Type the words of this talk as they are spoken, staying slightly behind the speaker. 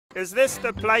Is this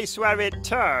the place where it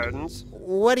turns?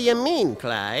 What do you mean,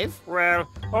 Clive? Well,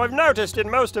 I've noticed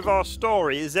in most of our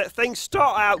stories that things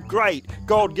start out great.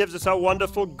 God gives us a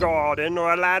wonderful garden,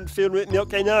 or a land filled with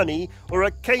milk and honey, or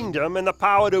a kingdom and the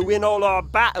power to win all our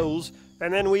battles,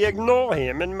 and then we ignore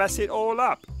him and mess it all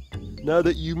up. Now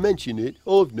that you mention it,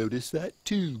 I've noticed that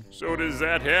too. So does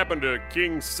that happen to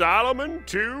King Solomon,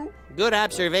 too? Good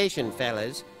observation,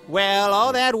 fellas. Well,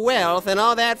 all that wealth and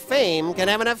all that fame can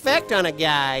have an effect on a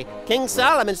guy. King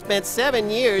Solomon spent 7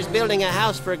 years building a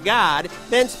house for God,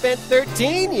 then spent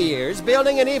 13 years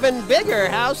building an even bigger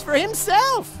house for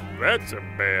himself. That's a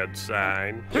bad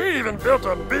sign. He even built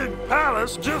a big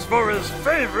palace just for his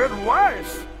favorite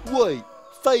wife. Wait,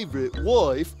 favorite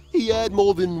wife? He had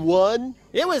more than one?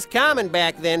 It was common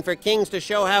back then for kings to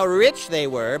show how rich they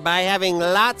were by having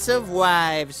lots of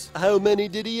wives. How many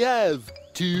did he have?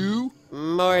 2?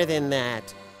 More than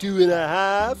that.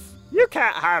 2.5? You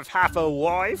can't have half a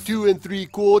wife. 2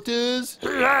 3/4? He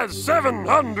has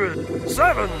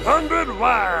 700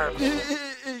 wives.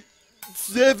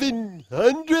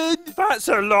 700? That's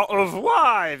a lot of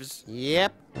wives.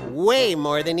 Yep, way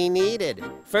more than he needed.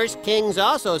 First Kings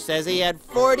also says he had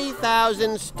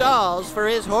 40,000 stalls for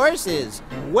his horses.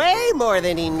 Way more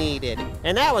than he needed.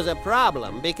 And that was a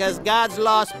problem because God's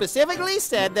law specifically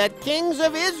said that kings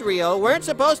of Israel weren't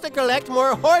supposed to collect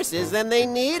more horses than they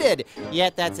needed.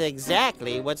 Yet that's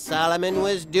exactly what Solomon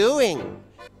was doing.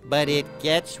 But it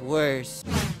gets worse.